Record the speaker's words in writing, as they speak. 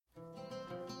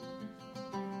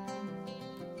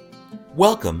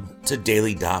Welcome to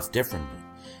Daily Daf Differently,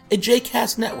 a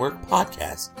JCast Network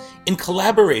podcast in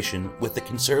collaboration with the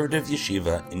Conservative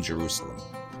Yeshiva in Jerusalem.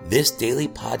 This daily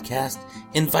podcast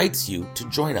invites you to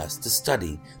join us to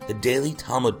study the daily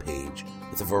Talmud page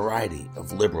with a variety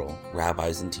of liberal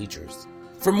rabbis and teachers.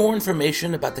 For more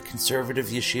information about the Conservative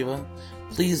Yeshiva,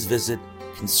 please visit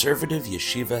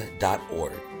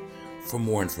conservativeyeshiva.org. For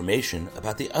more information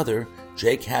about the other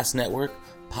JCast Network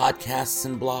podcasts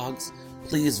and blogs,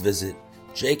 please visit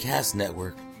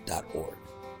jcastnetwork.org.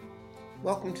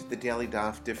 Welcome to the Daily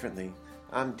Daf Differently.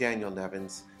 I'm Daniel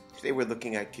Nevins. Today we're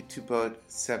looking at Ketubot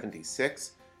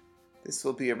 76. This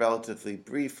will be a relatively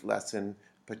brief lesson,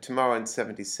 but tomorrow in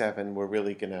 77 we're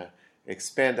really going to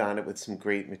expand on it with some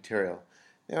great material.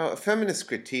 Now, a feminist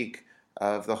critique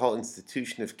of the whole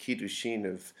institution of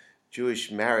Kiddushin, of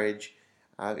Jewish marriage,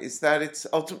 is that it's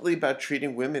ultimately about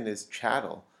treating women as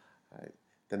chattel.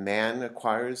 The man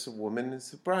acquires a woman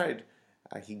as a bride.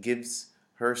 He gives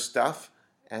her stuff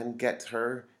and gets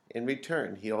her in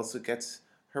return. He also gets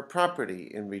her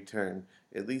property in return,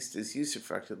 at least as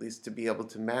usufruct, at least to be able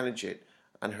to manage it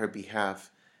on her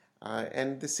behalf.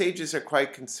 And the sages are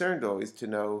quite concerned always to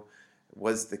know,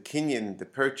 was the kinyan, the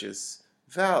purchase,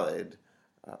 valid?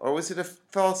 Or was it a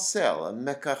false sale, a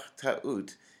mekach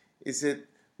ta'ut? Is it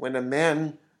when a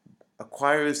man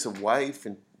acquires a wife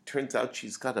and turns out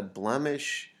she's got a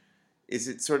blemish? Is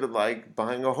it sort of like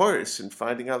buying a horse and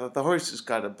finding out that the horse has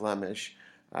got a blemish,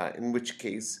 in which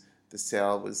case the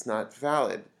sale was not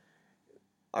valid?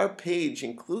 Our page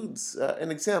includes an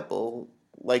example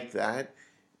like that,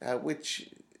 which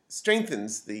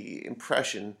strengthens the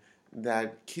impression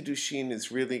that Kiddushin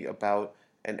is really about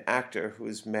an actor who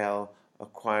is male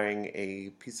acquiring a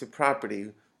piece of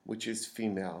property which is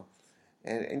female.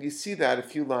 And you see that a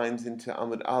few lines into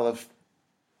Amud Aleph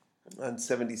on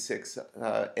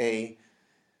 76a,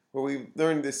 where we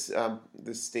learned this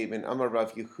statement, Amar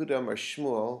Rav Yehuda Mar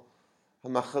Shmuel,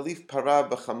 Hamachalif para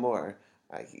b'chamor.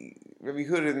 Rav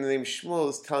Yehuda, in the name Shmuel,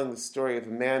 is telling the story of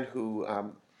a man who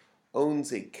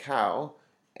owns a cow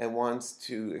and wants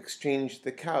to exchange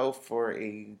the cow for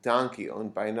a donkey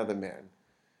owned by another man.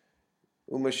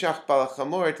 Umashach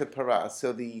balachamor te para.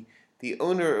 So the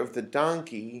owner of the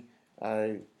donkey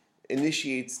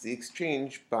initiates the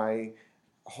exchange by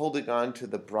holding on to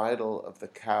the bridle of the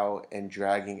cow and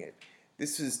dragging it.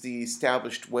 This is the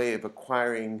established way of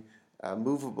acquiring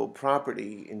movable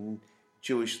property in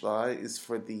Jewish law, is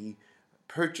for the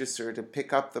purchaser to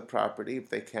pick up the property if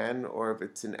they can, or if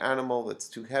it's an animal that's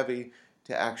too heavy,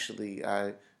 to actually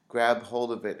grab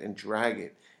hold of it and drag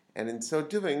it. And in so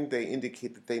doing, they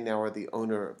indicate that they now are the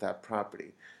owner of that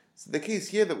property. So the case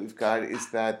here that we've got is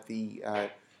that the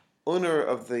owner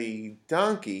of the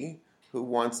donkey, who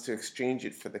wants to exchange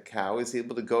it for the cow, is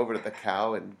able to go over to the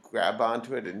cow and grab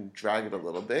onto it and drag it a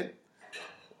little bit.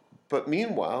 But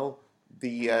meanwhile,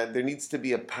 there needs to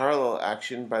be a parallel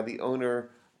action by the owner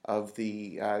of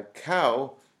the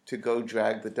cow to go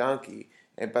drag the donkey.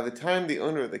 And by the time the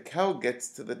owner of the cow gets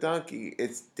to the donkey,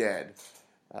 it's dead.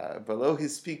 So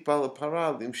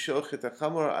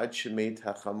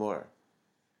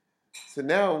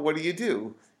now what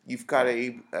do? You've got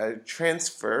a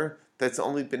transfer that's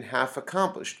only been half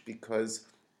accomplished, because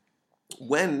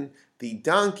when the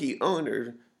donkey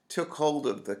owner took hold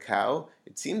of the cow,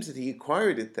 it seems that he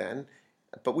acquired it then,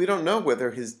 but we don't know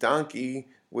whether his donkey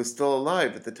was still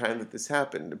alive at the time that this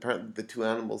happened. Apparently the two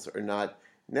animals are not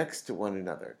next to one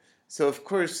another. So of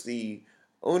course the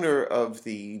owner of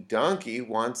the donkey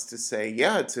wants to say,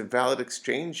 yeah, it's a valid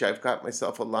exchange. I've got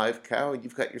myself a live cow and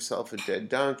you've got yourself a dead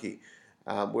donkey.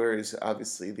 Whereas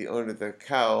obviously the owner of the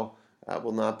cow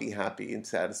will not be happy and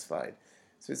satisfied.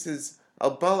 So it says,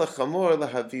 Al bala chamor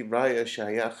lahavi raya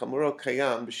shaya chamoro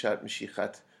kayam b'shat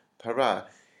meshichat para.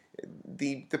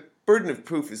 The burden of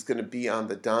proof is going to be on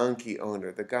the donkey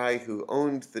owner, the guy who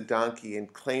owned the donkey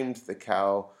and claimed the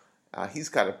cow. He's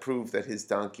got to prove that his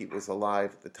donkey was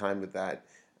alive at the time of that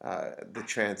the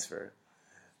transfer.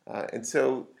 And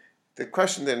so the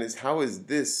question then is, how is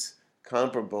this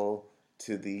comparable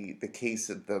to the case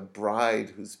of the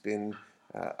bride who's been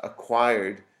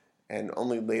acquired and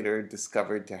only later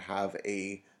discovered to have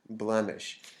a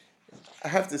blemish? I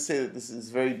have to say that this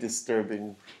is very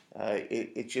disturbing.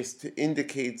 It just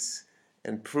indicates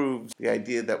and proves the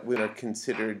idea that women are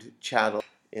considered chattel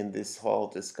in this whole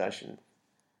discussion.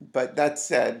 But that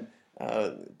said,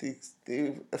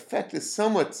 the effect is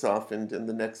somewhat softened in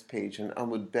the next page in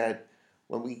Amud Bet,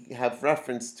 when we have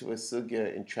reference to a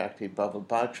sugya in Tractate Bava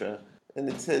Batra, and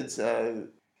it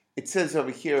says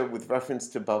over here with reference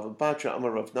to Bava Batra,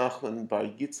 Amar Rav Nachman bar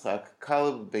Yitzchak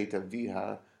Kalev Beit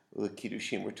Aviha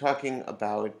L'Kiddushin. We're talking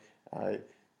about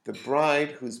The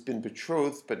bride, who's been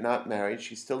betrothed but not married,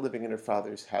 she's still living in her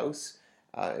father's house,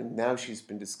 and now she's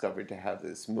been discovered to have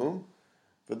this mum.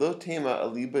 V'lo tema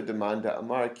aliba demanda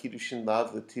amar kiddushin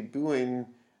lav l'tibuin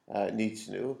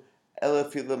nitnu, ela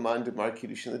filaman demar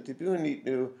kiddushin l'tibuin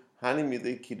nitnu,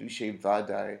 hanimili kiddushe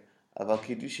vadai, aval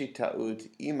kiddushe ta'ud,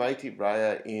 imaiti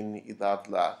raya in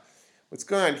ilavla. What's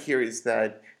going on here is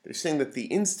that they're saying that the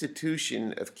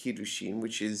institution of kiddushin,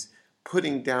 which is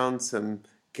putting down some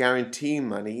guarantee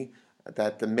money,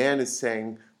 that the man is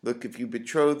saying, look, if you're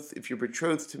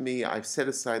betrothed to me, I've set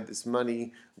aside this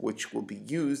money which will be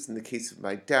used in the case of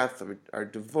my death or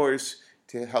divorce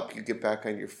to help you get back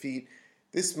on your feet.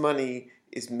 This money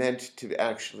is meant to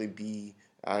actually be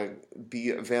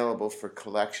available for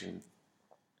collection.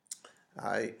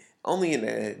 Only in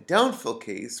a doubtful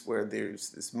case where there's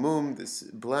this mum, this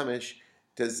blemish,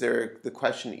 does the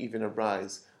question even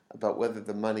arise about whether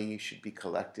the money should be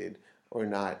collected or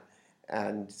not.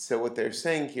 And so what they're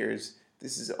saying here is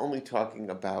this is only talking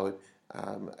about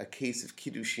a case of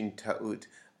kiddushin ta'ut,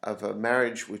 of a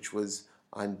marriage which was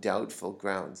on doubtful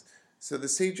grounds. So the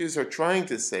sages are trying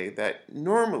to say that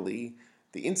normally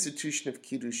the institution of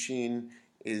kiddushin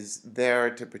is there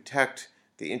to protect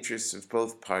the interests of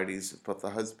both parties, of both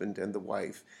the husband and the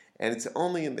wife. And it's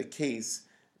only in the case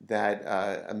that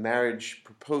a marriage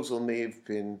proposal may have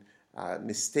been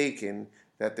mistaken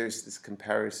that there's this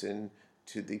comparison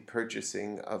to the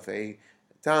purchasing of a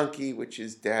donkey which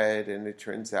is dead, and it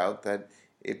turns out that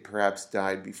it perhaps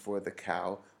died before the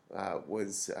cow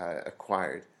was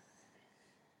acquired.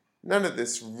 None of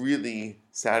this really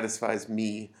satisfies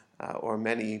me or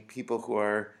many people who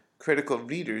are critical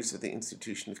readers of the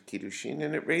institution of kiddushin,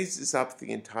 and it raises up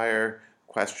the entire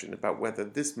question about whether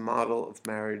this model of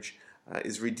marriage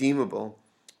is redeemable,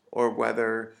 or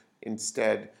whether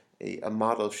instead a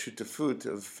model of shutafut,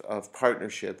 of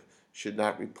partnership, should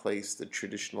not replace the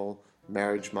traditional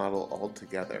marriage model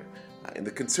altogether. In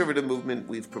the conservative movement,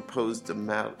 we've proposed a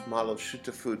model of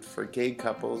shutafut for gay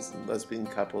couples and lesbian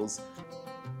couples,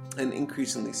 and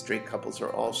increasingly straight couples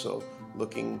are also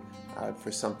looking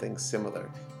for something similar.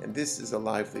 And this is a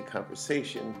lively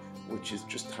conversation, which is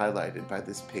just highlighted by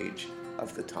this page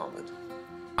of the Talmud.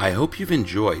 I hope you've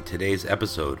enjoyed today's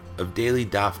episode of Daily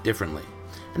Daf Differently,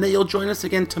 and that you'll join us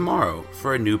again tomorrow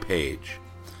for a new page.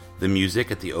 The music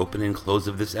at the open and close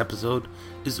of this episode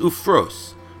is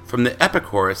Ufros from the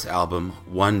Epicurus album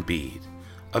One Bead,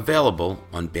 available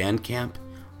on Bandcamp,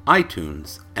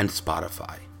 iTunes, and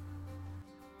Spotify.